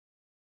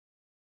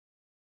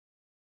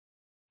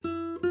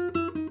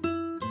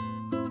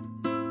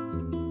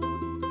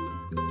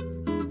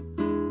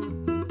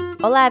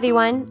Hola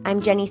everyone, I'm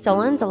Jenny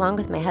Solons along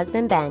with my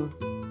husband Ben.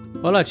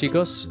 Hola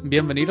chicos,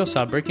 bienvenidos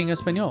a Breaking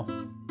Español.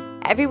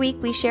 Every week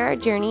we share our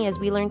journey as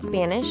we learn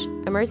Spanish,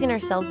 immersing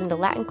ourselves into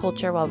Latin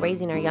culture while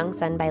raising our young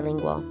son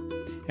bilingual.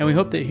 And we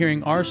hope that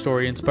hearing our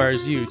story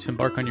inspires you to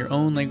embark on your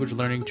own language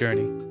learning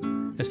journey.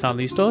 ¿Están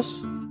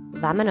listos?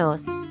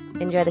 Vámonos.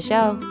 Enjoy the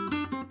show.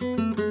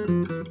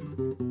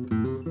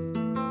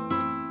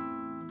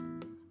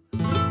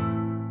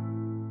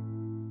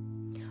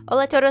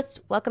 Hola todos,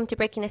 welcome to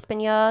Breaking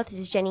Español. This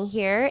is Jenny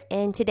here,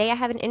 and today I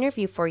have an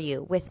interview for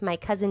you with my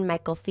cousin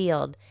Michael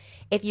Field.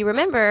 If you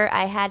remember,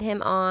 I had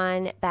him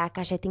on back,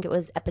 I think it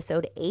was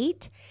episode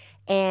 8,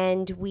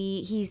 and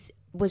he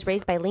was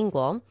raised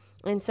bilingual,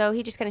 and so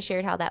he just kind of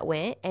shared how that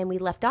went, and we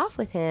left off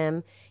with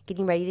him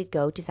getting ready to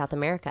go to South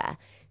America.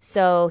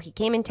 So he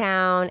came in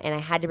town, and I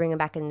had to bring him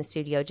back in the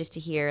studio just to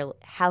hear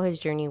how his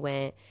journey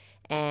went,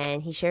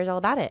 and he shares all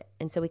about it.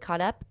 And so we caught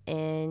up,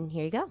 and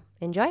here you go.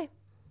 Enjoy.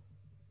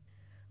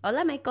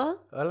 Hola, Michael.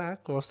 Hola,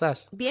 ¿cómo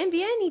estás? Bien,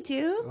 bien, ¿y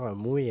tú? Oh,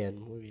 muy bien,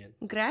 muy bien.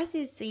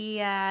 Gracias y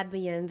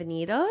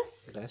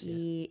bienvenidos. Gracias.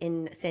 Y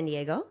in San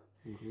Diego.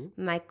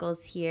 Mm-hmm.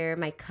 Michael's here,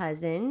 my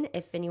cousin.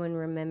 If anyone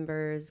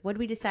remembers, what did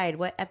we decide?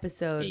 What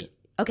episode? 8.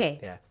 Okay.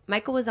 Yeah.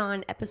 Michael Michael was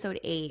on episode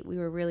 8. We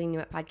were really new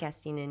at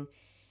podcasting, and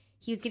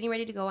he was getting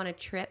ready to go on a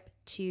trip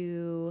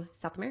to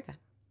South America.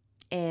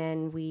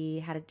 And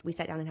we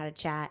sat down and had a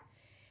chat.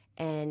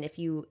 And if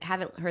you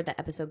haven't heard that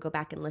episode, go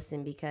back and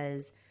listen,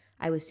 because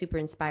I was super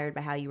inspired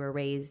by how you were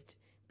raised,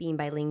 being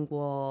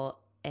bilingual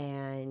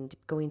and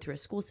going through a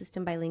school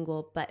system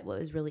bilingual. But what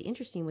was really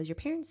interesting was your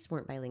parents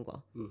weren't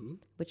bilingual,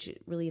 which is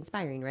really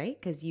inspiring, right?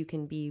 Because you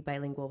can be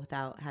bilingual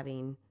without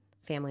having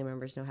family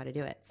members know how to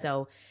do it.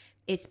 So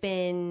has it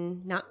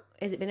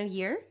been a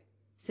year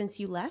since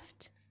you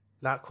left?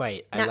 Not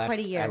quite. Not quite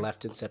a year. I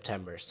left in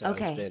September, so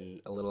Okay. It's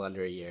been a little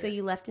under a year. So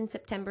you left in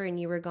September and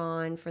you were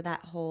gone for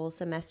that whole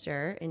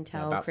semester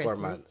until about Christmas.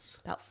 4 months.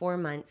 About 4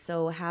 months.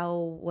 So how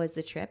was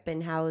the trip,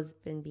 and how has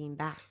been being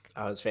back?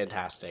 Oh, it was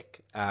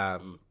fantastic.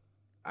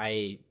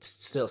 I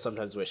still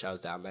sometimes wish I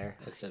was down there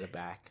instead of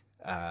back.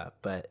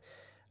 But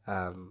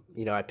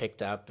I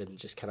picked up and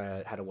just kind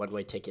of had a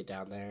one-way ticket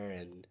down there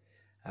and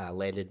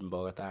landed in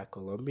Bogota,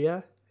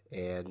 Colombia,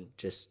 and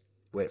just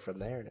went from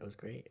there, and it was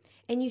great.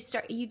 And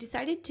you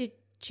decided to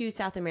choose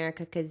South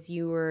America because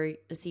you were,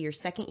 your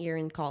second year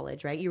in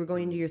college, right? You were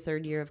going into your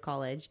third year of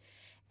college,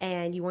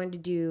 and you wanted to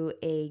do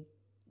a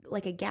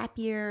gap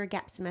year,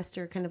 gap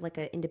semester, kind of like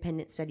an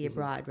independent study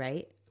abroad,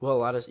 right? Well, a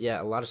lot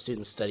of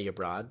students study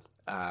abroad,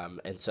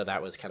 and so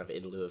that was kind of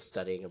in lieu of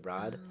studying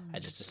abroad. I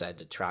just decided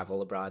to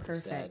travel abroad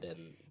instead,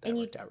 and that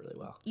worked out really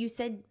well. You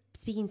said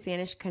speaking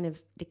Spanish kind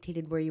of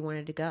dictated where you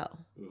wanted to go.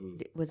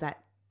 Was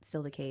that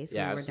still the case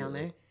when you were down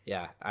there?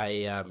 Yeah,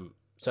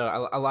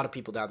 so a lot of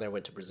people down there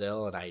went to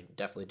Brazil, and I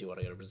definitely do want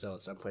to go to Brazil at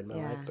some point in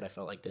my life, but I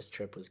felt like this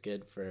trip was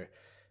good for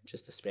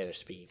just the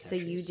Spanish-speaking countries. So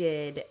you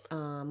did,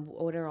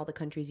 what are all the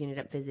countries you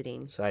ended up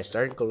visiting? So I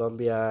started in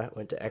Colombia,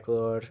 went to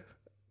Ecuador,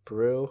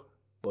 Peru,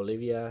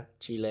 Bolivia,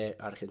 Chile,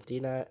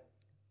 Argentina,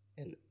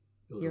 and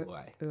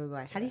Uruguay.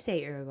 Uruguay. How do you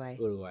say Uruguay?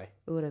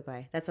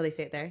 Uruguay. That's how they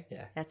say it there?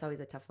 Yeah. That's always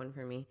a tough one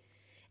for me.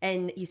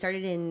 And you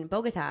started in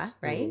Bogota,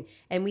 right?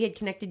 And we had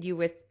connected you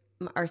with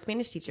our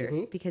Spanish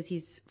teacher because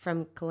he's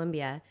from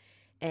Colombia.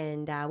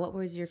 And what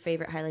was your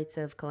favorite highlights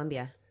of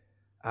Colombia?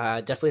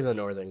 Definitely the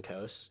northern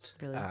coast.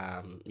 Really?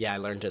 I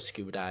learned to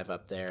scuba dive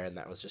up there, and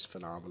that was just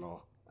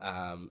phenomenal.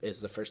 It's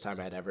the first time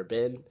I'd ever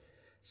been,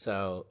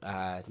 so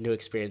new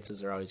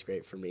experiences are always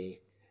great for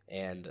me.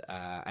 And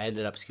I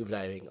ended up scuba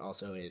diving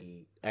also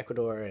in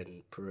Ecuador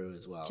and Peru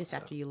as well. Just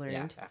after you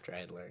learned? Yeah, after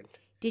I had learned.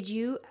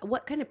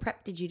 What kind of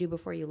prep did you do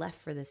before you left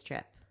for this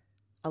trip?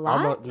 A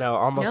lot?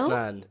 Almost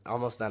none.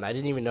 Almost none. I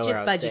didn't even know Just where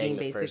I was budgeting, staying the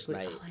basically. first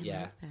night. Oh, I yeah,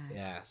 love that.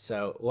 yeah.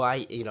 So,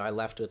 I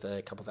left with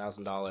a couple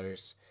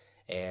 $1,000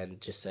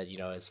 and just said,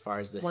 as far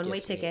as this One-way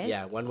gets me- ticket?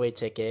 Yeah, one-way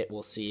ticket.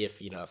 We'll see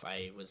if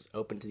I was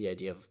open to the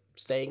idea of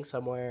staying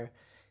somewhere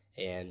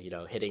and,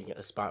 hitting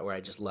a spot where I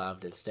just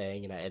loved and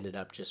staying. And I ended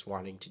up just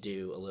wanting to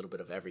do a little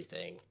bit of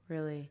everything.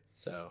 Really?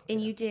 So.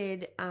 And you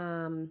did,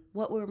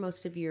 what were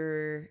most of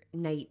your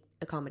night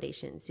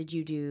accommodations? Did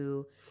you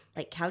do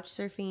like couch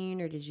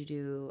surfing, or did you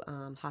do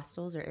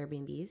hostels or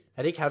Airbnbs?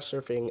 I did couch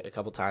surfing a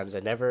couple times.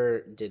 I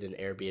never did an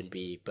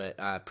Airbnb, but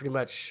pretty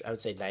much I would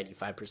say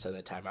 95% of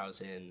the time I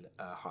was in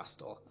a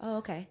hostel. Oh,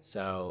 okay.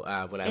 So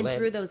when I And landed,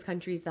 through those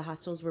countries, the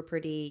hostels were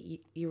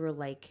pretty, you were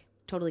like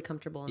totally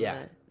comfortable in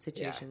the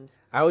situations.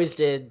 I always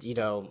did,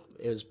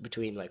 it was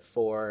between like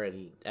 4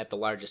 and at the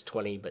largest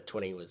 20, but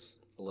 20 was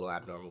a little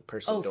abnormal.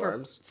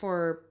 Dorms.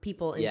 For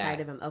people inside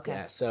of them. Okay.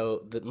 Yeah,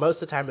 so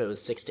most of the time it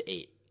was 6 to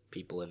 8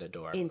 people in a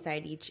dorm.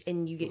 Inside each,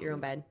 and you get your own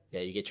bed.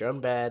 Yeah, you get your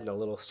own bed and a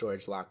little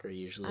storage locker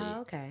usually.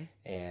 Oh, okay.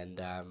 And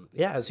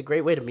it's a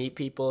great way to meet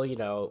people,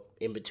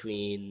 in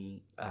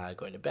between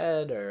going to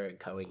bed or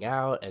going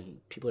out,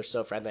 and people are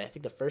so friendly. I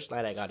think the first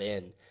night I got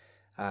in,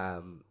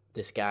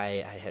 this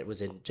guy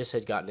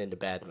had gotten into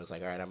bed and was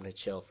like, all right, I'm going to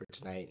chill for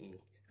tonight and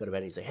go to bed.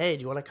 And he's like, hey,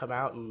 do you want to come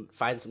out and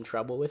find some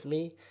trouble with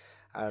me?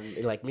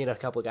 like me and a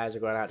couple of guys are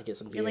going out to get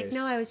some beers. You're like,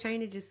 no, I was trying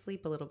to just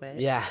sleep a little bit.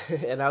 Yeah,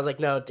 and I was like,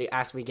 no,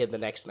 ask me again the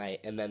next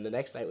night. And then the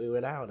next night we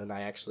went out, and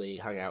I actually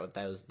hung out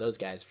with those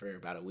guys for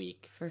about a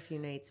week. For a few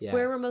nights. Yeah.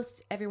 Where were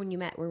most everyone you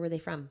met? Where were they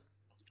from?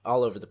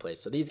 All over the place.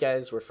 So these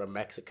guys were from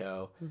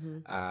Mexico.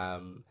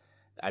 Mm-hmm.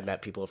 I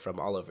met people from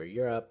all over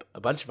Europe. A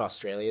bunch of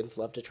Australians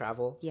love to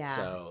travel. Yeah.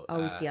 So,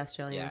 Always see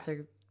Australians.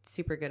 They're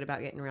super good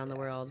about getting around the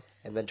world.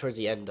 And then towards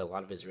the end, a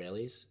lot of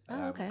Israelis.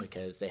 Okay.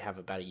 Because they have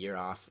about a year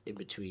off in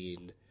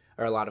between,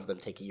 or a lot of them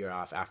take a year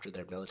off after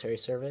their military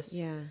service.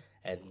 Yeah.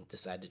 And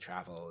decide to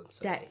travel. And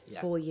so That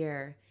full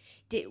year.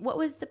 What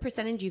was the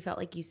percentage you felt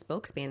like you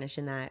spoke Spanish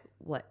in that,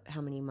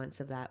 how many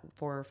months of that?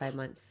 4 or 5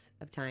 months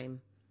of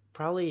time?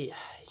 Probably,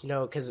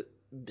 because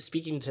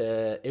speaking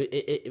to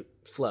it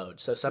flowed.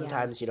 So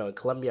sometimes, in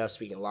Colombia, I was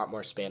speaking a lot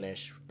more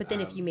Spanish. But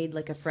then if you made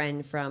like a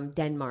friend from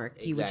Denmark,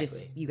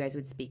 Exactly. you guys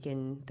would speak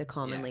in the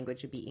common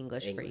language would be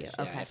English for you.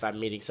 Yeah. Okay. If I'm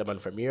meeting someone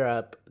from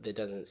Europe that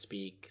doesn't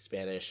speak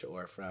Spanish,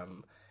 or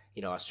from,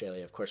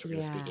 Australia, of course we're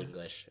going to speak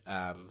English.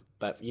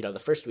 But, the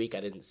first week I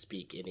didn't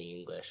speak any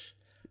English,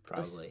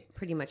 probably.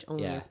 Pretty much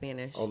only in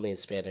Spanish. Only in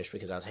Spanish,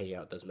 because I was hanging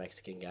out with those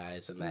Mexican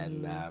guys. And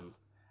then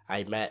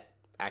I met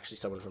actually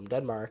someone from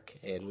Denmark,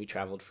 and we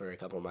traveled for a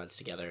couple months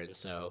together, and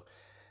so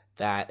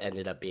that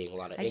ended up being a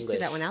lot of English. I just threw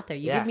that one out there.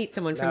 You did meet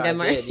someone from I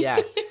Denmark. did,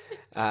 yeah.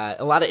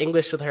 A lot of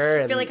English with her.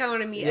 And, I feel like I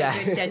want to meet a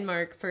good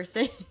Denmark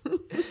person.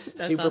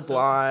 That's super awesome.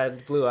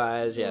 blonde, blue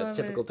eyes, Love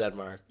typical it.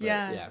 Denmark. But,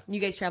 Yeah.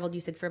 You guys traveled,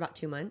 you said, for about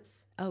 2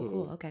 months? Oh,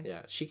 cool. Okay.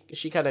 Yeah,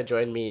 she kind of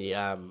joined me.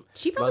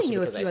 She probably mostly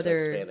knew a because I few spoke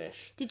other.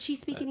 Spanish, Did she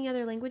speak any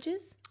other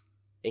languages?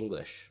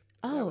 English.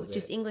 That Oh, was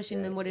just it. English,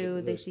 and then what do they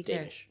English, speak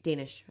Danish. there?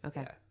 Danish.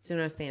 Okay. Yeah. So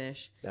no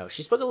Spanish. No,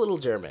 she spoke a little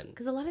German.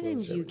 Because a lot of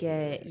times you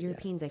get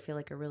Europeans, I feel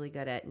like, are really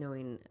good at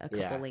knowing a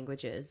couple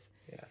languages.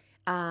 Yeah.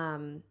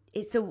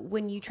 So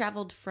when you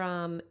traveled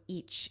from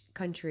each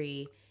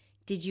country,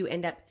 did you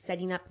end up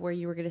setting up where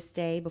you were going to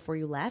stay before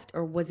you left?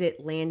 Or was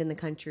it land in the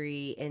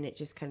country and it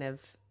just kind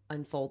of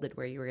unfolded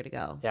where you were going to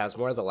go? Yeah, it was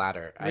more the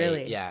latter.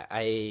 Really?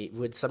 I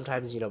would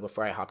sometimes,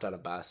 before I hopped on a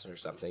bus or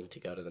something to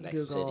go to the next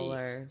Google city.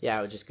 or- Yeah,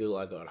 I would just Google.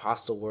 I'd go on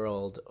Hostel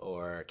World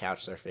or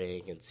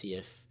Couchsurfing and see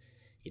if,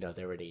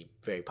 there were any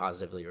very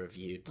positively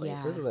reviewed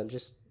places. Yeah. And then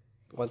just,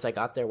 once I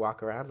got there,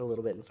 walk around a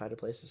little bit and find a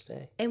place to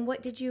stay. And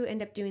what did you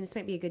end up doing? This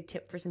might be a good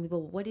tip for some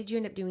people. What did you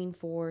end up doing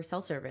for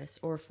cell service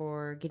or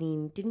for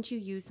didn't you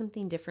use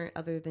something different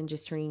other than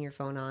just turning your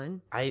phone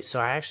on? So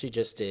I actually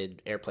just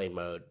did airplane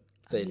mode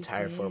the you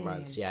entire 4 did.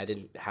 months. Yeah, I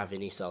didn't have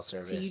any cell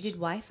service. So you did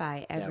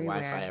Wi-Fi everywhere.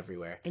 Yeah, Wi-Fi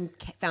everywhere. And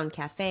found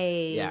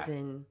cafes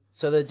and...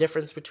 So the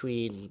difference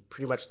between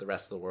pretty much the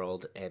rest of the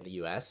world and the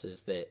U.S.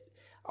 is that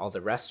all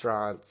the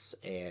restaurants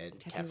and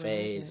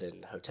cafes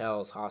and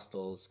hotels,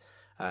 hostels,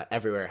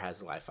 everywhere has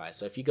Wi-Fi.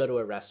 So if you go to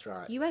a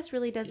restaurant, U.S.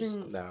 really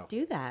doesn't no.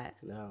 do that.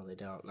 No, they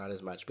don't. Not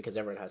as much, because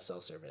everyone has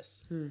cell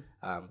service.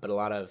 But a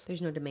lot of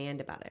There's no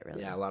demand about it,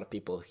 really. a lot of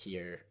people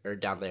here or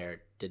down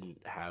there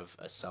didn't have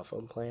a cell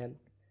phone plan.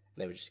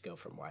 They would just go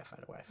from Wi-Fi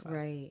to Wi-Fi.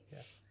 Right. Yeah.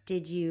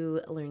 Did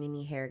you learn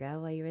any Hairga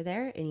while you were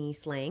there? Any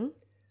slang?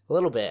 A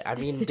little bit. I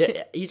mean,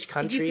 each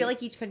country Did you feel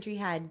like each country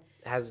had...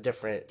 has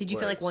different Did you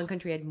feel like words. one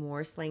country had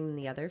more slang than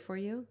the other for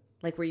you?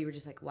 Like where you were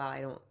just like, wow,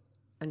 I don't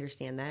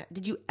understand that.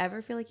 Did you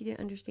ever feel like you didn't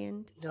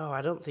understand? No,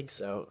 I don't think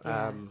so.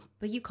 Yeah.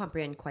 But you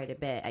comprehend quite a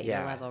bit at your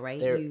yeah, level, right?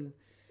 there- You've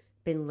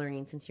been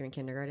learning since you were in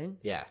kindergarten?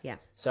 Yeah. Yeah.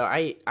 So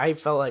I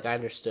felt like I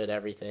understood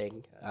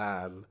everything.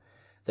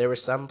 There were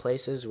some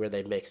places where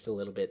they mixed a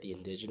little bit the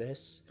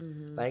indigenous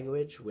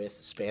language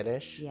with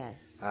Spanish.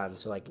 Yes.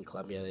 So like in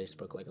Colombia, they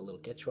spoke like a little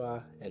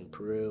Quechua, and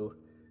Peru.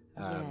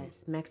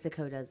 Yes.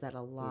 Mexico does that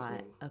a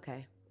lot.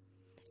 Okay.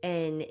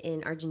 And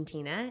in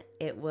Argentina,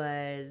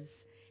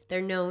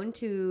 they're known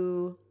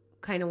to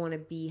kind of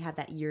want to have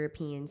that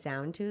European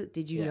sound to it.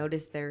 Did you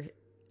notice their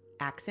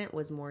accent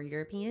was more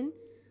European?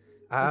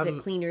 Was it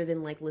cleaner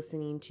than like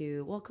listening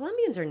to, well,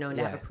 Colombians are known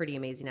to have a pretty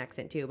amazing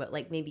accent too, but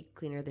like maybe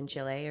cleaner than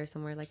Chile or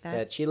somewhere like that?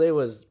 Yeah, Chile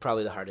was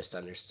probably the hardest to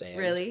understand.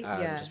 Really?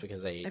 Yeah. Just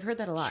because I've heard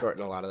that a lot.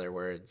 shorten a lot of their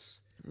words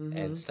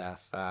and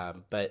stuff.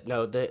 But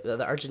no, the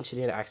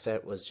Argentinian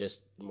accent was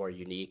just more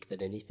unique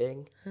than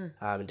anything. It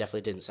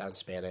definitely didn't sound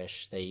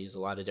Spanish. They use a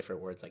lot of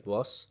different words like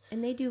vos.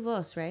 And they do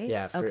vos, right?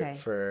 Yeah, okay.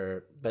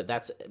 But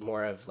that's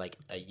more of like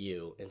a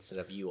you instead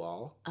of you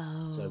all.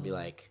 Oh. So it'd be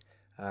like,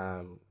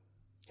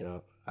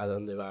 ¿a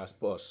dónde vas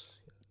vos?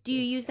 Do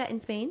you use that in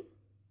Spain?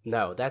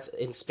 No, that's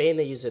in Spain.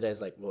 They use it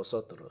as like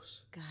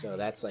vosotros. Got So it.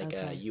 that's like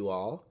Okay. you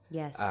all.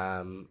 Yes.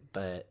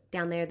 But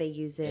Down there they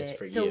use it. It's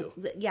for so you.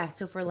 yeah,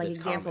 so for like It's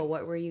example, common.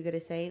 what were you gonna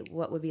say?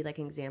 What would be like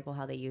an example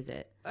how they use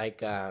it?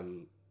 like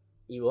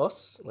y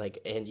vos, like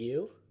and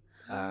you.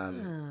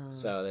 Oh.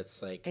 So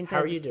that's like, Instead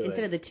how of are you doing?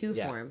 instead of the to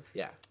yeah, form.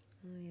 Yeah.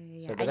 Oh,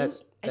 yeah. So, I but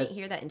that's- didn't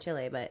hear that in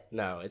Chile, but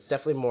No, it's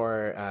definitely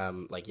more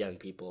like young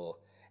people,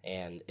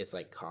 and it's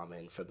like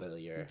common,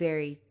 familiar.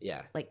 very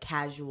Yeah. like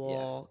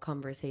casual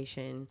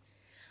conversation.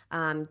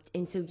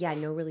 And so yeah,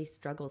 no really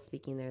struggle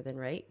speaking there then,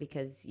 right?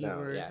 Because you No,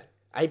 were yeah.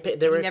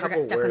 There were you a never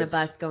couple got stuck on a words-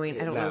 bus going,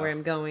 I don't know No. where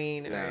I'm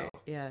going. No. Or,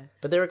 yeah.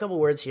 But there were a couple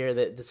words here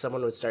that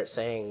someone would start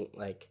saying,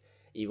 like,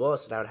 y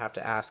vos, and I would have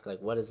to ask,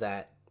 like, what does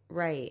that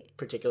Right.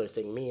 particular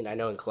thing mean? I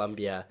know in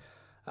Colombia,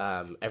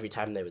 every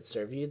time they would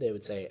serve you, they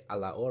would say a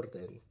la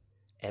orden,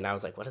 and I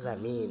was like, what does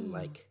that mean? Oh.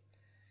 Like,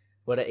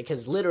 what?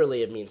 Because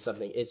literally it means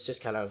something. It's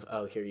just kind of,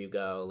 oh, here you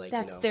go, like,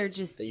 That's they're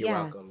just you're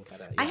yeah. welcome,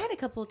 kind of. I had a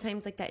couple of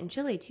times like that in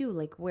Chile too,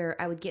 like where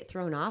I would get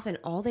thrown off and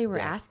all they were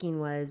Yeah. asking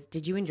was,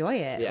 "Did you enjoy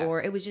it?" Yeah.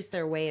 Or it was just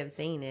their way of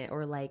saying it,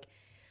 or like,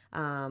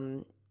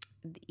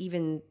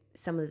 even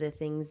some of the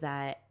things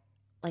that,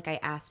 like, I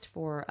asked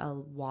for a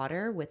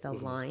water with a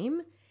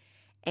lime,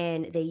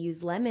 and they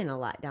use lemon a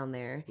lot down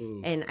there,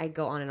 and I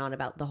go on and on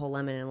about the whole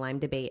lemon and lime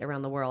debate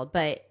around the world,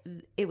 but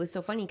it was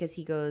so funny because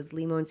he goes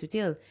limon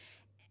sutil,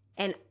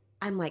 and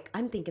I'm like,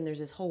 I'm thinking there's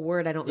this whole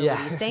word I don't know what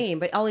Yeah. he's saying,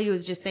 but all he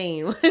was just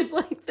saying was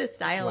like the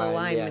style of Lime,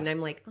 lime, yeah. and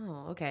I'm like,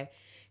 oh, okay.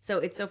 So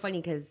it's so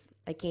funny because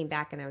I came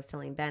back and I was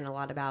telling Ben a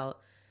lot about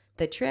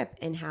the trip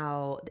and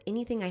how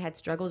anything I had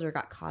struggled or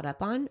got caught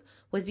up on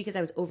was because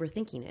I was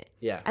overthinking it.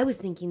 Yeah. I was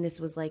thinking this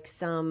was like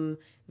some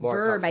More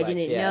verb I complex,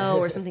 didn't yeah. know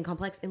or something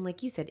complex, and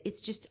like you said, it's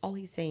just all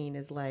he's saying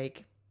is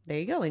like, there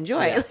you go,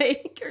 enjoy, Yeah.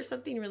 like, or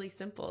something really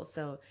simple.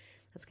 So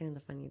that's kind of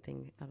the funny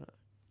thing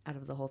out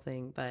of the whole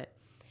thing, but.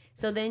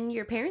 So then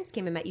your parents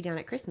came and met you down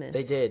at Christmas.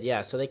 They did,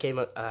 yeah. So they came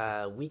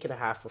a week and a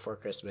half before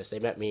Christmas. They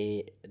met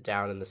me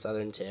down in the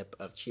southern tip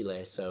of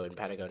Chile, so in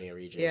Patagonia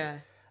region. Yeah.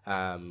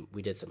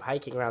 We did some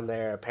hiking around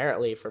there.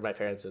 Apparently, for my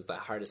parents, it was the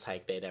hardest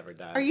hike they'd ever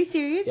done. Are you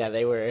serious? Yeah,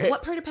 they were.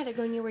 What part of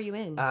Patagonia were you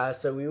in?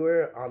 So we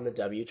were on the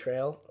W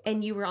Trail.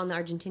 And you were on the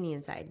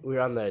Argentinian side. We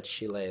were on the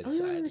Chilean Oh, you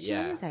side. were on the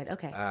Chilean yeah. side.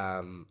 Okay.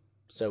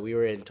 So we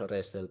were in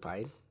Torres del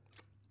Paine.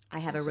 I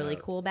have a really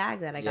cool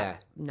bag that I got yeah.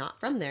 not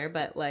from there,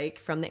 but like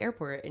from the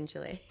airport in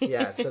Chile.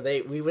 Yeah, so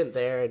we went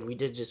there and we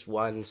did just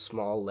one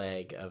small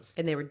leg of.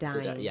 And they were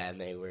dying. Yeah,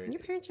 and they were. And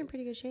your parents are in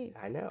pretty good shape.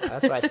 I know.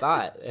 That's what I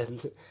thought,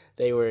 and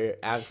they were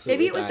absolutely.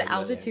 Maybe it was the dying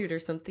with it. altitude or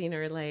something,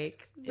 or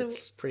like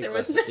It's pretty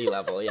close to sea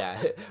level,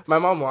 yeah. My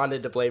mom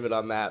wanted to blame it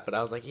on that, but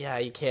I was like, yeah,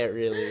 you can't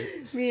really.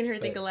 Me and her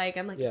think alike.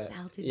 I'm like, Yeah, it's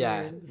altitude.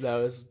 yeah. No,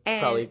 it was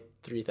And probably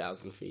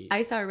 3,000 feet.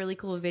 I saw a really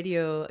cool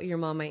video your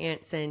mom, my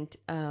aunt, sent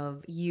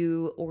of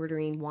you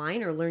ordering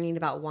wine or learning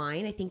about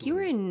wine. I think you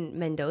were in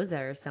Mendoza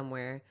or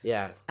somewhere.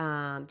 Yeah,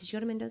 Did you go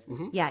to Mendoza?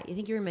 Yeah, I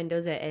think you were in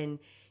Mendoza, and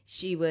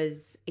she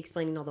was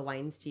explaining all the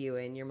wines to you,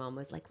 and your mom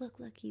was like, look,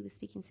 he was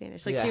speaking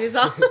Spanish. Like, she Yeah. was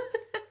all...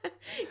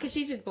 Because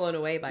she's just blown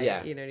away by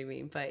Yeah. it, you know what I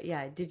mean? But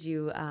yeah, did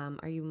you,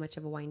 are you much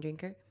of a wine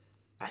drinker?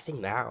 I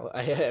think now.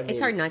 I mean,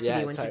 It's hard not to yeah, be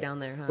it's once you're hard. down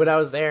there, huh? When I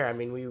was there, I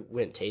mean, we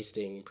went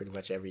tasting pretty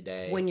much every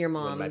day. When your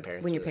mom- my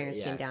parents when your were there,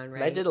 parents came down, And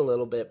right? I did a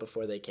little bit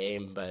before they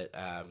came, but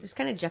Just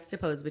kind of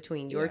juxtaposed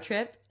between your Yeah.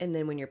 trip and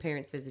then when your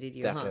parents visited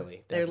you, huh?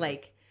 Definitely, They're definitely.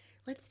 like,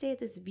 let's stay at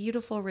this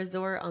beautiful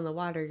resort on the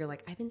water. You're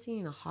like, I've been staying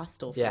in a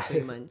hostel for yeah,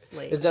 3 months.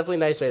 Like, it's definitely a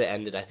nice way to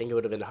end it. I think it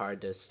would have been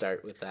hard to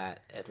start with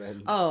that and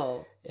then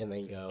oh,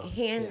 go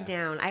hands yeah.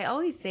 down. I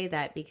always say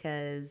that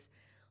because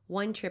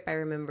one trip I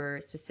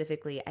remember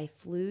specifically, I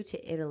flew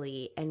to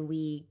Italy and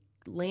we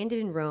landed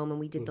in Rome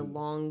and we did the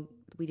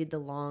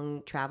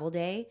long travel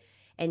day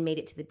and made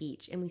it to the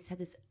beach, and we had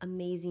this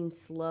amazing,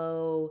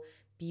 slow,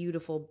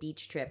 beautiful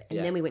beach trip, and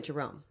Yeah. then we went to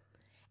Rome.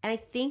 And I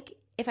think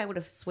if I would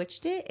have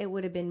switched it, it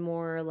would have been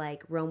more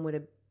like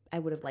I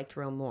would have liked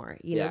Rome more,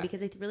 you know, Yeah.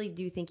 because I really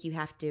do think you're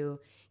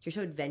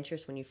so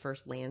adventurous when you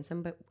first land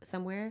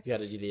somewhere. You got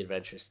to do the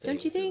adventurous things.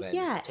 Don't you think? and then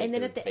Yeah. take And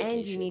then the at the end, you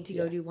vacation. need to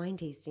go Yeah. do wine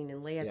tasting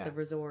and lay at Yeah. the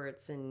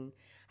resorts. And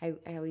I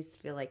always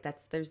feel like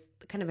there's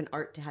kind of an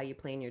art to how you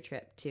plan your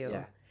trip too.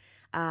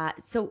 Yeah.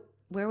 So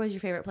where was your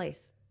favorite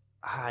place?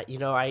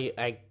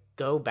 I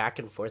go back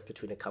and forth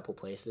between a couple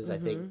places. I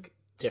think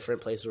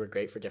different places were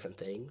great for different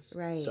things.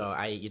 Right. So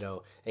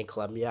in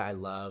Colombia, I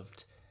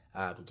loved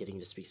getting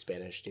to speak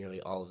Spanish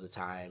nearly all of the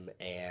time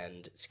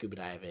and scuba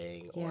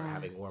diving or Yeah.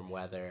 having warm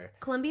weather.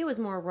 Colombia was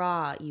more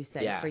raw, you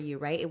said, Yeah. for you,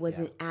 right? It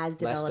wasn't as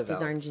developed as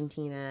developed.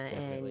 Argentina.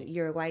 Definitely. And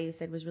Uruguay, you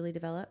said, was really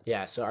developed?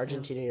 Yeah. So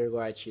Argentina,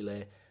 Uruguay,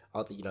 Chile,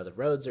 all the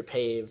roads are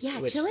paved. Yeah,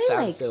 which Chile,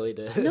 sounds like, silly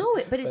to No,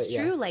 but it's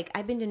yeah. true. Like,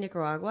 I've been to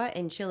Nicaragua,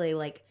 and Chile,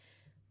 like,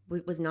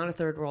 was not a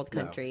third world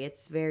country.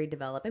 It's very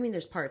developed. I mean,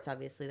 there's parts,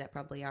 obviously, that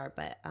probably are,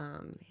 but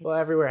Well,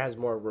 everywhere has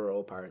more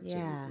rural parts.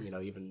 Yeah.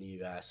 And, even the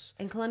U.S.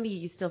 in Colombia,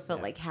 you still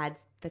felt like had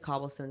the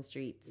cobblestone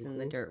streets and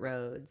the dirt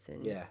roads.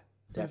 And Yeah,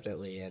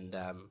 definitely, and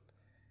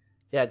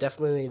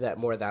definitely that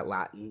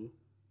Latin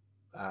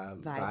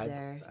vibe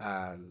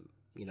there.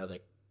 The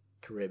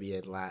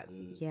Caribbean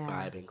Latin Yeah.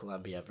 vibe in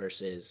Colombia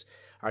versus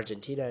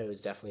Argentina. It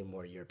was definitely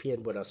more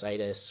European. Buenos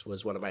Aires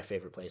was one of my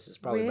favorite places,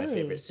 probably my Really?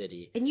 favorite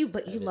city. And you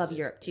love visited.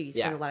 Europe too. You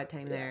spent Yeah. a lot of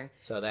time there.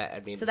 So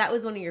that So that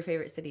was one of your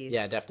favorite cities.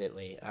 yeah,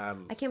 definitely. I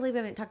can't believe we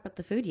haven't talked about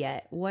the food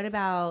yet. What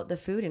about the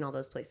food in all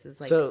those places?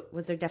 Like, So-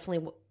 was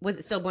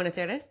it still Buenos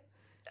Aires?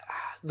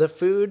 The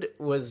food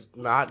was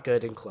not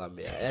good in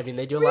Colombia. I mean,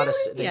 they do a lot of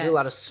Yeah. do a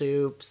lot of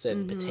soups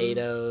and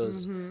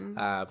potatoes.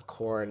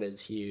 Corn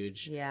is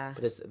huge. Yeah.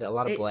 but it's a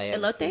lot of bland.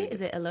 Elote? food.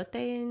 Is it elote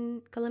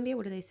in Colombia?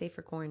 What do they say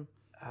for corn?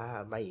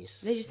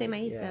 Maize. Did you say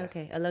maíz? Yeah. Oh,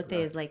 okay. Elote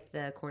is like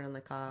the corn on the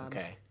cob.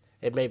 Okay.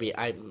 I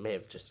may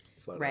have just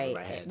flown over my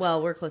Right. head.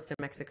 Well, we're close to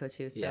Mexico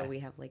too, so Yeah. we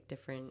have like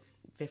different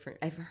different.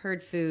 I've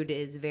heard food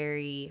is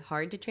very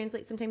hard to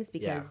translate sometimes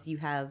because you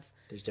have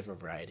There's different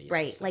varieties. and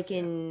right, stuff, like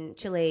in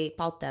Chile,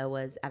 palta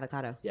was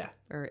avocado, Yeah.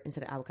 or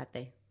instead of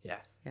aguacate. Yeah.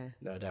 Yeah.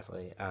 No,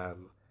 definitely.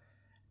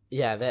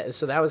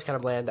 So that was kind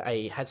of bland.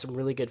 I had some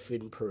really good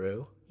food in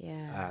Peru.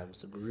 Yeah.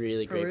 Some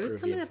really great Peru's Peruvian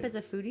coming up food. as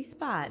a foodie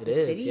spot. It The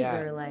is, cities yeah.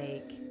 are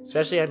like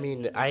Especially, I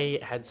mean, I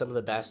had some of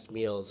the best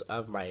meals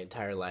of my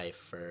entire life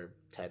for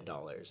 $10,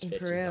 $15.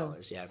 Peru.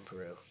 Yeah, in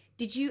Peru.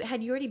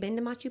 had you already been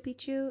to Machu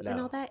Picchu and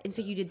No. all that? And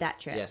so you did that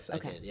trip? Yes, I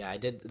did. Yeah, I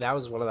did. That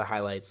was one of the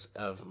highlights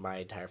of my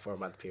entire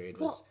 4-month period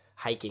was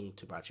hiking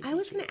to Machu Picchu. I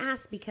was going to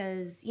ask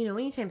because,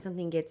 anytime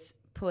something gets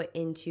put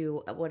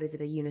into, what is it,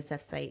 a UNICEF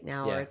site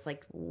now, or Yeah. it's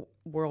like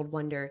World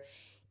Wonder,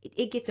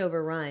 it gets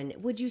overrun.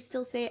 Would you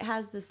still say it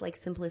has this like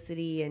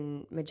simplicity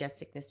and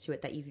majesticness to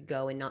it that you could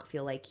go and not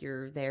feel like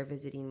you're there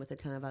visiting with a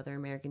ton of other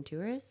American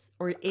tourists?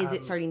 Or is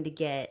it starting to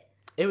get...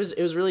 It was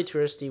really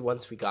touristy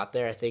once we got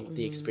there. I think Mm-hmm.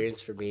 the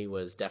experience for me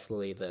was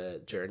definitely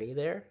the journey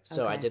there.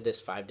 So I Okay. did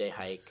this 5-day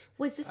hike.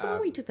 Was this the one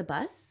where you took the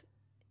bus?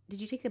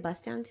 Did you take the bus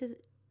down to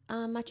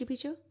Machu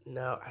Picchu?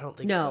 No, I don't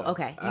think No, so.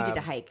 okay. You did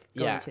a hike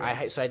going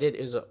to it. So I did.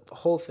 It was a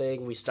whole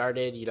thing. We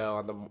started,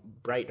 on the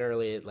bright and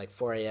early at like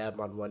 4 a.m.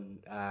 on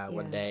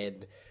one day,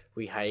 and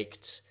we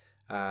hiked.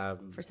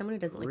 For someone who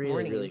doesn't like really,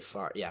 mornings. really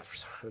far. Yeah, for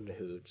someone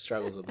who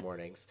struggles with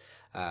mornings,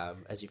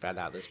 as you found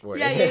out this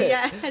morning.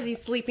 Yeah. As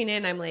he's sleeping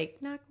in, I'm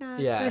like, knock, knock.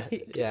 yeah,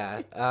 Like-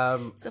 yeah.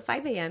 So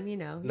 5 a.m., you're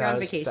No, on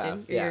it's vacation,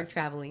 tough, you're yeah.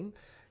 traveling.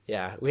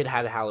 Yeah, we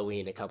had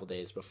Halloween a couple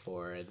days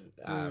before,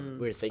 and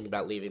we were thinking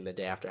about leaving the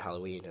day after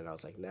Halloween, and I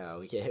was like, no,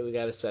 we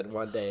got to spend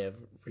one day of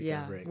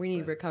recovering. Yeah, we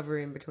need But-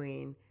 recovery in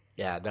between.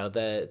 Yeah, no,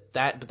 but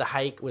the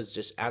hike was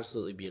just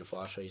absolutely beautiful.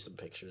 I'll show you some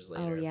pictures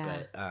later. Oh,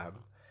 yeah. But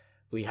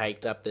we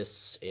hiked up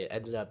this. It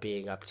ended up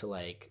being up to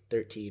like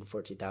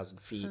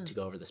 14,000 feet to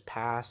go over this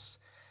pass,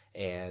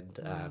 and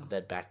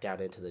then back down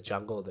into the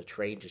jungle. The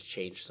terrain just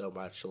changed so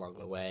much along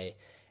the way,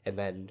 and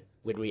then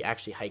when we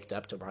actually hiked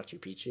up to Machu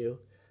Picchu,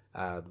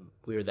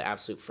 we were the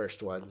absolute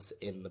first ones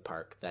in the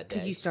park that day.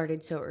 Because you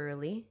started so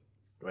early.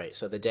 Right.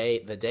 So the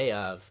day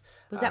of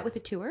Was that with a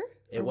tour?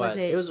 it Or was.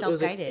 It was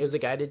self-guided? It was a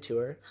guided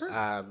tour.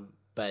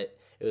 But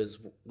it was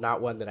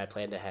not one that I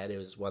planned ahead. It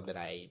was one that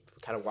I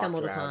kind of walked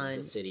Stumbled around upon.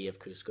 the city of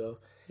Cusco.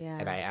 Yeah.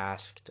 And I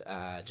asked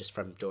just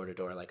from door to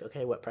door, like,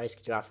 okay, what price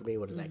could you offer me?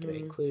 What is that Mm-hmm. going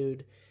to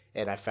include?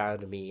 And I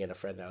found me and a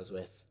friend I was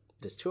with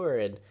this tour,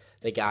 and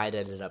the guide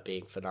ended up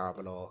being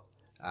phenomenal.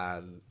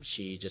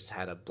 She just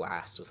had a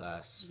blast with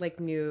us. Like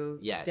new,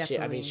 Yeah,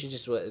 definitely. she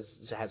just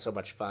had so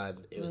much fun.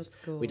 It was That's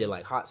cool. We did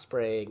like hot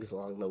springs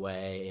along the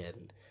way,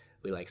 and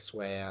we like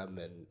swam,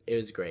 and it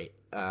was great.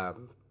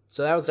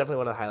 So that was definitely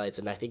one of the highlights,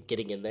 and I think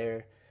getting in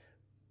there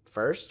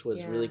first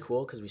was really Yeah.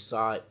 cool because we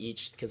saw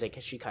each because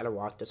she kind of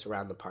walked us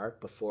around the park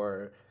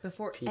before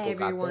Before people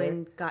got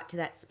everyone got to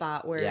that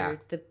spot where Yeah.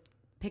 the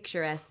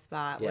picturesque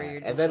spot where you're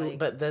just and then like,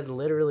 but then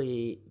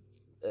literally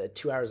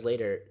 2 hours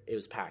later it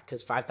was packed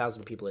because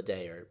 5,000 people a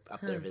day are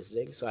up there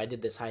visiting. So I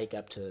did this hike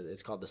up to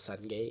it's called the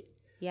Sun Gate,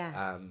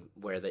 yeah.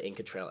 where the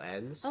Inca Trail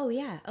ends. Oh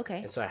yeah,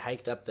 okay. And so I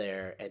hiked up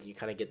there, and you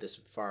kind of get this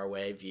far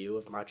away view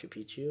of Machu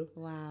Picchu.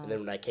 Wow. And then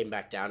when I came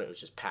back down, it was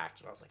just packed,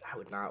 and I was like, I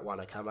would not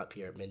want to come up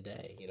here at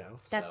midday,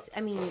 That's, So,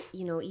 I mean,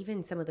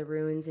 even some of the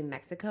ruins in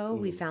Mexico,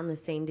 we found the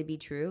same to be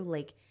true.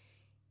 Like,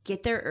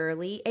 get there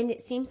early, and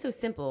it seems so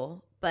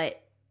simple,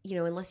 but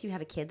unless you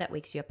have a kid that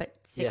wakes you up at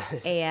 6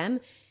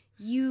 a.m.,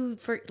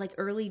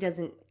 early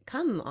doesn't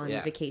come on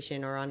Yeah.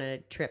 vacation or on a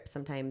trip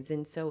sometimes.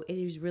 And so it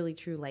is really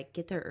true. Like,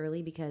 get there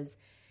early because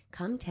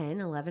come 10,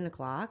 11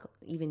 o'clock,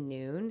 even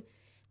noon,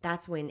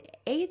 that's when,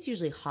 it's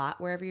usually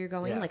hot wherever you're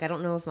going. Yeah. Like, I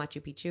don't know if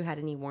Machu Picchu had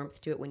any warmth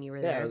to it when you were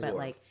Yeah, it there, was but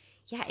warm.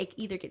 it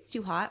either gets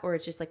too hot or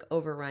it's just like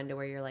overrun to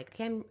where you're like,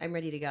 okay, I'm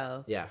ready to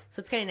go. yeah, So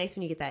it's kind of nice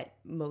when you get that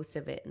most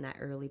of it in that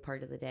early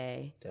part of the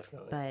day.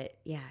 definitely. But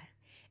yeah.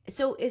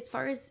 So as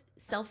far as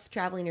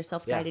self-traveling or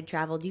self-guided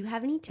travel, do you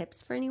have any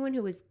tips for anyone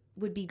who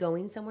would be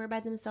going somewhere by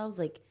themselves,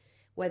 like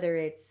whether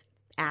it's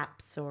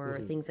apps or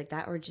Mm-hmm. things like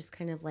that, or just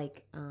kind of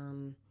like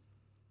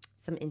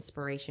some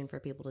inspiration for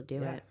people to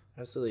do Yeah, it?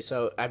 absolutely.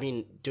 So, I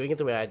mean, doing it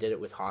the way I did it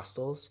with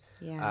hostels,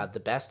 Yeah. the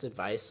best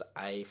advice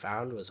I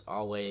found was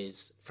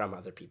always from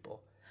other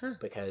people.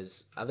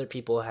 Because other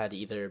people had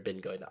either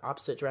been going the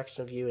opposite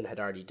direction of you and had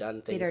already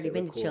done things. They'd already that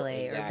were been to cool.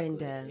 Chile or been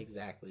to-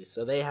 Exactly.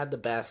 So they had the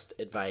best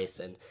advice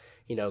and,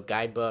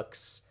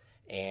 guidebooks.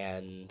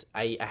 And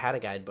I had a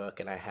guidebook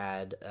and I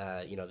had,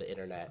 the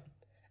internet.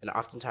 And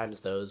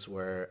oftentimes those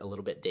were a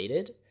little bit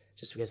dated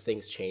just because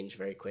things change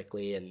very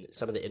quickly. And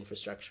some of the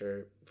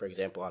infrastructure, for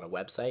example, on a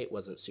website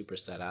wasn't super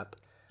set up.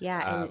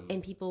 Yeah,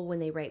 and people, when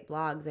they write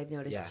blogs, I've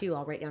noticed Yeah. too,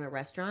 I'll write down a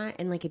restaurant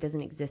and like it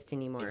doesn't exist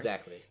anymore.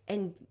 Exactly.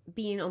 And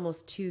being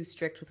almost too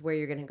strict with where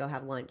you're going to go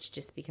have lunch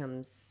just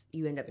becomes,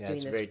 you end up Yeah, doing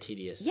it's this. very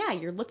tedious. Yeah,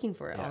 you're looking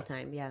for it all the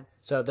time. Yeah.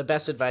 So the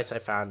best advice I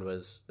found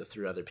was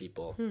through other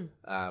people.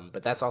 Hmm.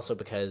 But that's also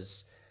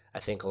because I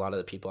think a lot of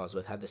the people I was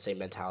with had the same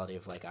mentality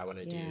of like, I want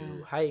to Yeah.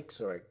 do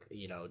hikes or,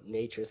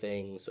 nature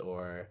things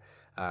or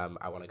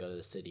I want to go to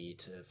the city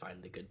to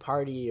find the good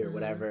party or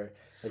whatever.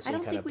 And so I you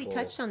don't kinda think we pull-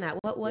 touched on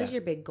that. What was Yeah.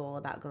 your big goal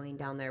about going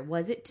down there?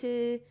 Was it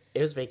to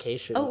It was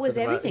vacation. Oh, it was for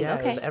the month. everything. Yeah,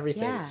 it was Okay.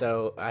 everything. Yeah.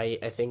 So I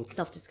think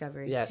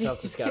self-discovery? yeah,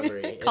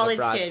 self-discovery in a College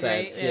broad kid,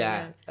 right? sense.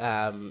 Yeah,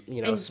 Yeah.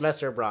 You know, And-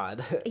 semester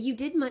abroad. You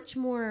did much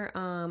more.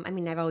 I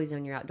mean, I've always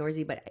known you're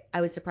outdoorsy, but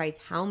I was surprised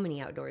how many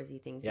outdoorsy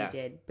things Yeah. you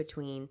did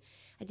between.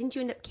 Didn't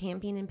you end up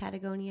camping in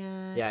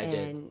Patagonia? Yeah, I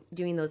did. And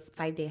doing those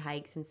 5-day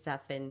hikes and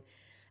stuff. And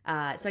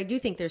so I do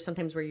think there's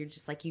sometimes where you're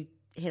just like you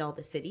hit all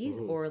the cities,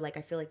 or like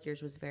I feel like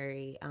yours was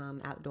very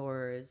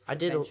outdoors. I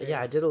did, adventurous.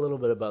 I did a little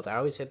bit of both. I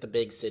always hit the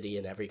big city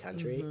in every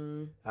country,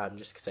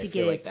 just because I To feel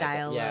get a like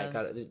style that.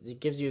 of- It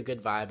gives you a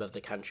good vibe of the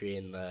country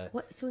and the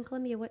What? So in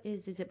Colombia, what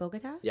is it?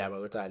 Bogota? yeah,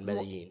 Bogota and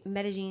Medellin.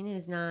 Medellin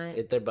is not.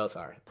 They both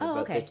are. They're Oh,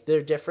 both, okay.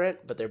 They're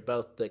different, but they're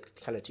both the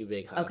kind of two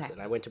big hubs. Okay.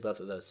 And I went to both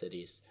of those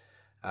cities.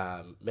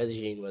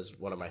 Medellin was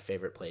one of my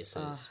favorite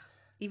places.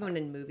 Even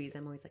in movies,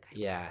 I'm always like,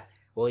 Yeah.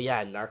 Well,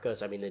 yeah, in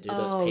Narcos, I mean, they do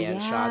those Oh, pan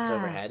shots yeah.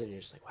 overhead, and you're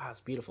just like, wow, it's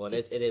beautiful. And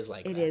it is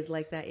like it that. is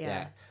like that.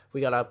 Yeah.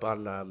 We got up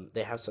on,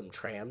 they have some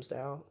trams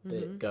now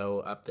that go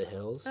up the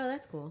hills. Oh,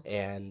 that's cool.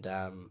 And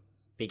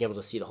being able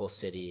to see the whole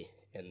city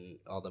and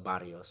all the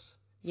barrios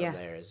from Yeah.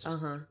 there is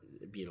just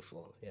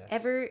beautiful. Yeah.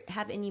 Ever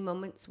have any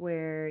moments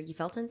where you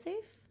felt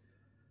unsafe?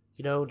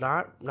 You know,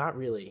 not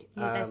really.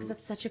 Yeah,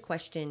 that's such a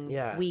question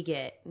yeah. we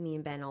get, me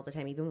and Ben, all the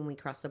time, even when we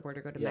cross the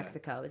border, go to Yeah.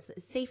 Mexico, is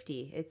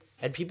safety.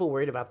 It's And people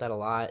worried about that a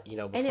lot, you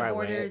know, before and it I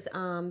went. borders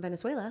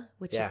Venezuela,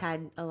 which Yeah. has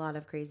had a lot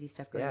of crazy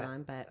stuff going Yeah.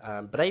 on.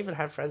 But But I even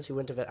had friends who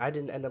went to I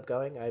didn't end up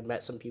going. I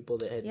met some people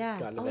that had yeah,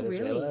 gone to oh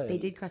Venezuela. really? They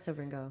and- did cross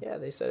over and go. Yeah,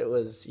 they said it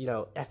was, you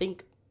know, I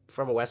think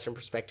from a Western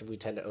perspective, we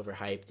tend to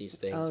overhype these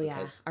things Oh, yeah.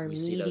 because Our we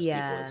see those people media.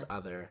 as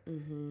other.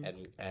 Mm-hmm.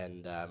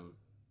 And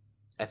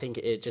I think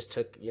it just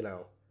took, you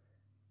know,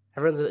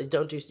 everyone's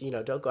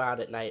don't go out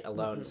at night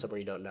alone somewhere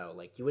you don't know.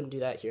 Like you wouldn't do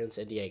that here in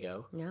San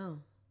Diego, No,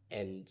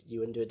 and you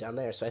wouldn't do it down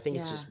there. So I think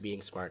it's Yeah. just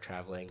being smart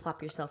traveling.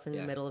 plop yourself in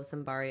Yeah. the middle of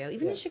some barrio,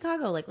 even Yeah. in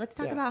Chicago. Like, let's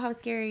talk Yeah. about how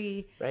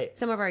scary Right.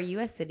 some of our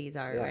U.S. cities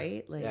are, Yeah.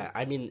 right? Like, Yeah.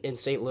 I mean, in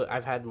St. Louis,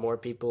 I've had more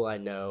people I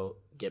know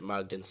get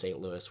mugged in St.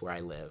 Louis where I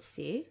live,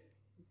 see,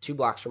 2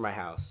 blocks from my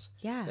house,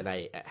 yeah. than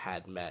I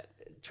had met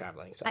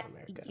traveling South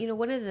America. You know,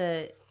 one of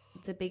the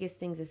biggest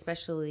things,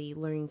 especially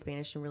learning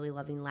Spanish and really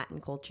loving Latin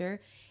culture,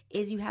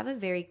 is you have a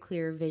very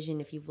clear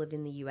vision if you've lived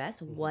in the U.S.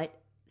 what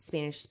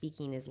Spanish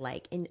speaking is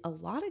like, and a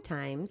lot of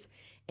times,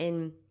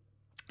 and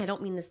I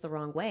don't mean this the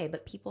wrong way,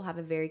 but people have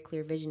a very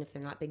clear vision if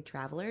they're not big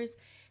travelers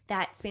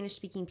that Spanish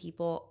speaking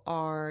people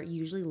are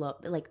usually low,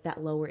 like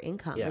that lower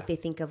income. Yeah. Like they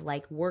think of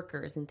like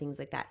workers and things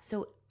like that.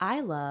 So I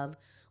love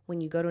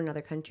when you go to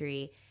another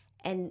country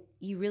and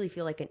you really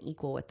feel like an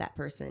equal with that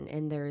person,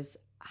 and there's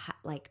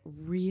like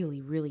really,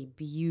 really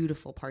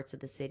beautiful parts of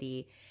the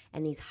city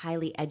and these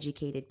highly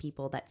educated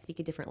people that speak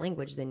a different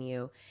language than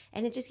you.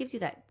 And it just gives you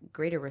that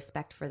greater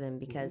respect for them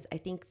because I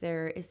think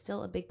there is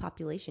still a big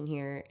population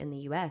here in the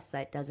US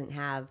that doesn't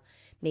have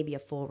maybe a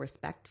full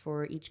respect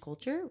for each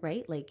culture,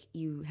 right? Like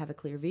you have a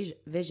clear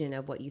vision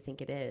of what you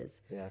think it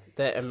is. Yeah,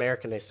 the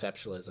American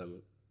exceptionalism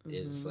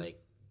is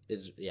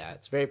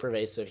it's very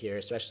pervasive here,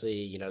 especially,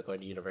 you know, going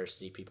to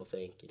university. People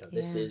think, you know,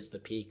 this Yeah. is the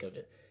peak of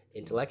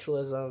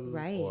intellectualism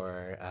Right.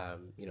 or,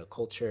 you know,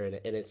 culture.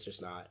 And it's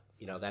just not,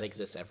 you know, that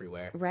exists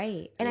everywhere.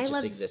 Right. And And it I just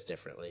love exists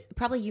differently.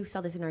 probably you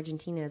saw this in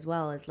Argentina as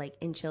well as like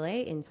in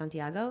Chile, in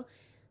Santiago.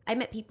 I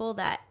met people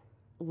that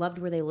loved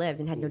where they lived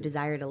and had no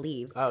desire to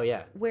leave. Oh,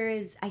 yeah.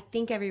 Whereas I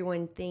think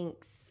everyone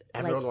thinks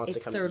Everyone like wants to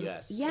it's come their, to the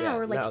US. Yeah, Yeah.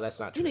 or like No, that's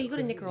not you know, true. you go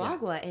to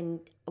Nicaragua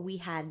and we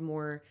had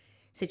more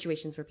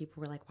situations where people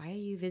were like, "Why are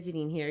you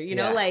visiting here?" You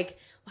know, Yeah. like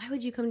why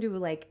would you come to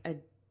like a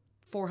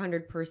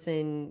 400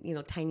 person, you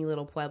know, tiny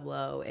little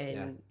pueblo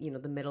in, you know,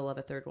 the middle of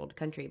a third world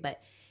country.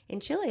 But in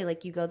Chile,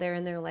 like you go there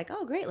and they're like,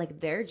 oh, great. Like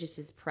they're just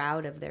as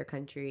proud of their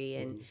country.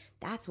 And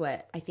that's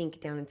what I think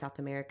down in South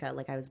America,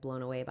 like I was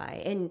blown away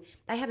by. And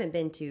I haven't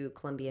been to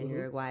Colombia and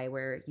Uruguay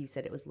where you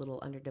said it was a little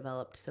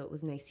underdeveloped. So it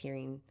was nice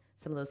hearing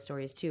some of those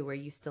stories too, where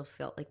you still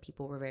felt like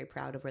people were very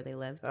proud of where they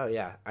lived. Oh,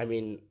 yeah. I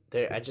mean,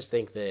 I just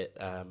think that,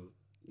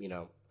 you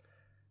know,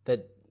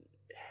 that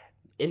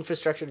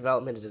infrastructure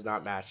development does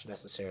not match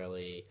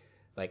necessarily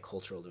like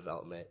cultural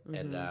development.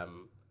 And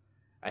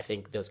I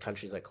think those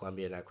countries like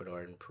Colombia and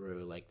Ecuador and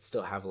Peru like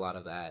still have a lot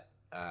of that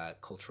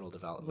cultural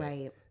development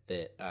Right.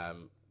 that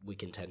we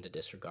can tend to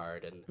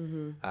disregard.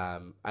 And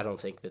I don't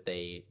think that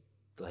they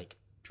like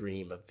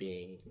dream of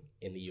being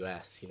in the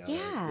US, you know.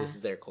 Yeah. This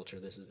is their culture,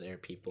 this is their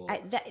people.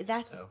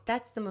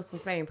 That's the most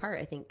inspiring part,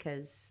 I think,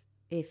 because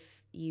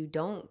if you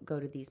don't go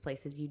to these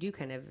places, you do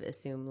kind of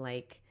assume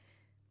like,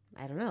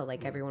 I don't know,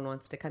 like everyone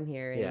wants to come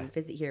here and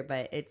visit here,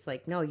 but it's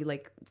like, no, you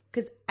like,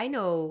 because I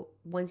know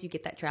once you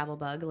get that travel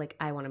bug, like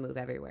I want to move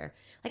everywhere.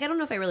 Like, I don't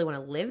know if I really want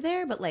to live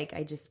there, but like,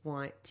 I just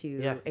want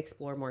to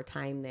explore more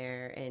time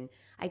there. And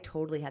I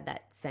totally had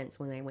that sense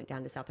when I went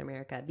down to South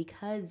America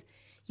because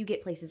you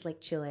get places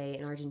like Chile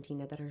and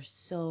Argentina that are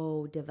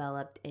so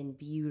developed and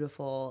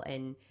beautiful.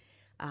 And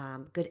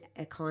good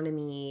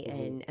economy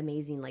and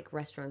amazing like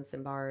restaurants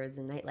and bars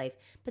and nightlife.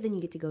 But then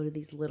you get to go to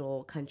these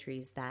little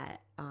countries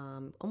that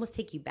almost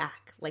take you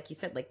back. Like you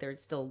said, like they're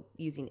still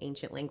using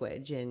ancient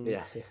language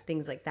and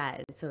things like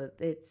that. And so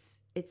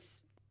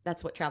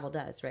that's what travel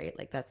does, right?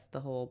 Like that's the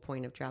whole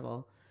point of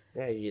travel.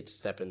 Yeah, you get to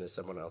step into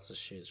someone else's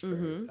shoes for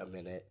a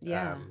minute.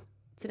 Yeah.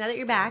 So now that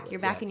you're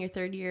back in your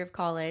third year of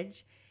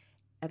college.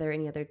 Are there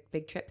any other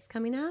big trips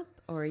coming up?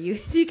 Or do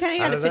you kind of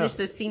got to finish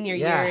the senior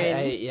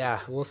year?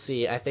 We'll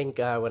see. I think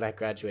when I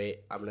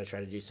graduate, I'm going to try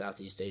to do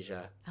Southeast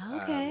Asia.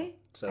 Oh, okay.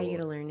 So are you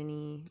going to learn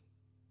any?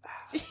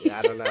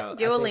 I don't know.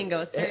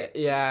 Duolingo.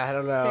 I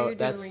don't know.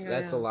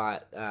 That's a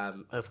lot.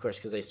 Of course,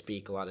 because they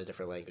speak a lot of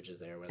different languages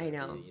there. Whether I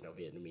know. It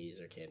be,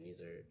 Vietnamese or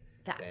Cantonese or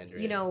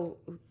Mandarin. You know,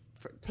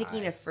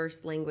 picking a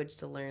first language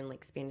to learn,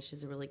 like Spanish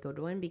is a really good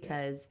one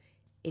because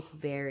it's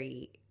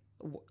very...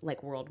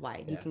 like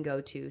worldwide. You can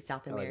go to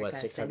South America. Like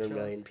 600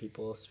 million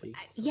people speak?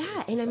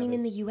 And I mean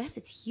in the US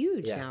it's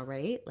huge now,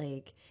 right?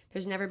 Like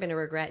there's never been a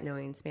regret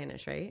knowing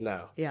Spanish, right?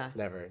 No. Yeah.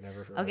 Never.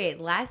 Okay,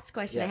 last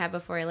question I have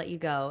before I let you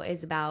go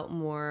is about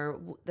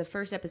the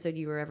first episode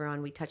you were ever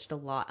on, we touched a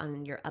lot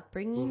on your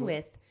upbringing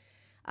with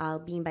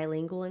being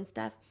bilingual and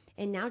stuff.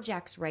 And now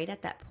Jack's right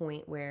at that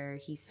point where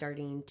he's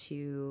starting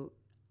to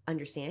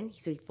understand.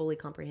 So he fully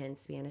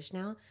comprehends Spanish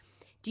now.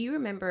 Do you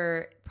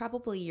remember,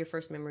 probably your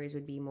first memories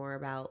would be more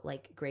about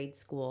like grade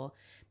school,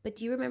 but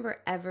do you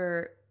remember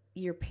ever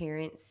your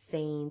parents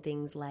saying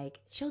things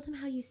like, show them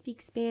how you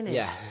speak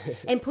Spanish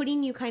and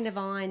putting you kind of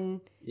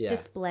on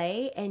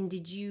display? And do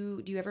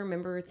you ever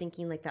remember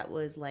thinking like that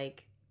was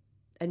like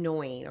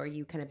annoying or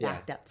you kind of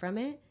backed up from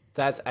it?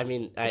 It's a very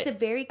common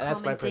thing.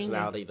 That's my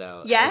personality,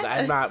 though. Yeah,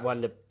 I'm not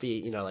one to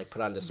be, like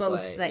put on display.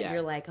 Boast that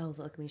you're like, oh, look,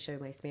 let me show you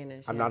my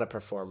Spanish. I'm not a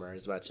performer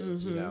as much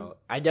as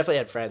I definitely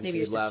had friends who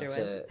would love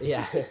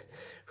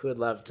who would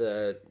love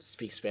to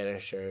speak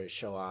Spanish or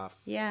show off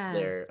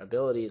their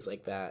abilities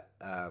like that.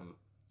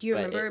 Do you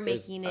remember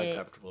making it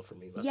uncomfortable for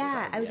me?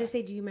 I was gonna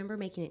say, do you remember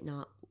making it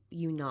not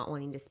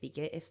wanting to speak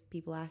it if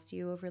people asked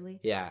you overly?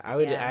 Yeah, I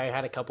would. Yeah. I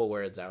had a couple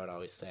words I would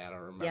always say. I don't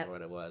remember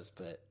what it was,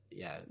 but.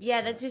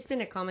 Yeah, that's just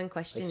been a common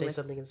question. Say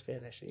something in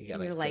Spanish. You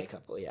gotta say a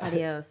couple. Yeah.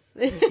 Adios.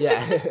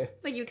 Yeah.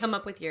 Like you come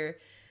up with your,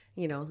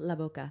 la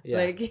boca. Yeah.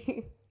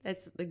 Like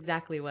that's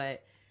exactly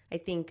what I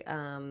think.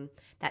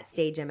 That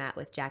stage I'm at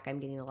with Jack, I'm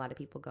getting a lot of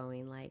people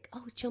going like,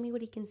 "Oh, show me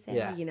what he can say,"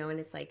 and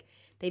it's like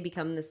they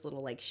become this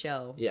little like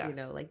show. Yeah.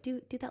 Like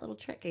do that little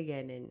trick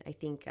again, and I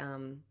think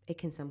it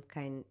can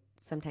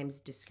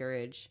sometimes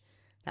discourage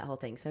that whole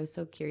thing. So I was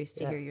so curious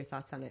to hear your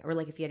thoughts on it. Or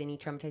like if you had any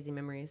traumatizing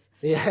memories.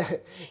 Yeah.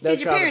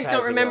 Because your parents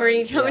don't remember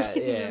any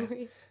traumatizing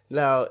memories.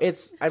 No,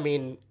 it's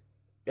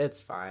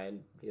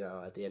fine,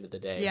 at the end of the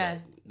day. Yeah.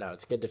 No,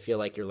 it's good to feel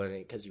like you're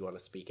learning because you want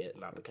to speak it,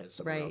 not because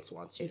someone else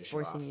wants you to show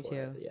forcing you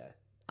to. Yeah.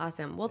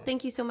 Awesome. Well,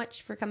 thank you so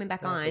much for coming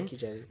back on. Thank you,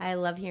 Jenny. I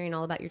love hearing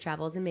all about your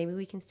travels, and maybe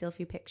we can steal a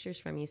few pictures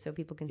from you so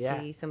people can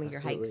see some of your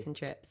hikes and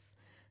trips.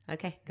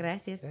 Okay.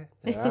 Gracias.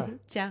 Yeah.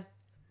 Ciao.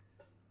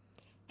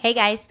 Hey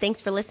guys,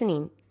 thanks for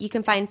listening. You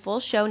can find full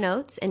show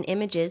notes and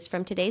images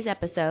from today's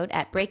episode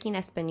at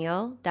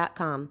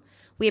breakingespanol.com.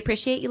 We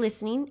appreciate you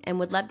listening and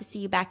would love to see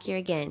you back here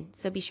again,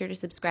 so be sure to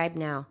subscribe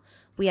now.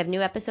 We have new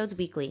episodes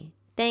weekly.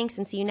 Thanks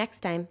and see you next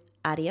time.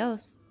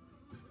 Adios.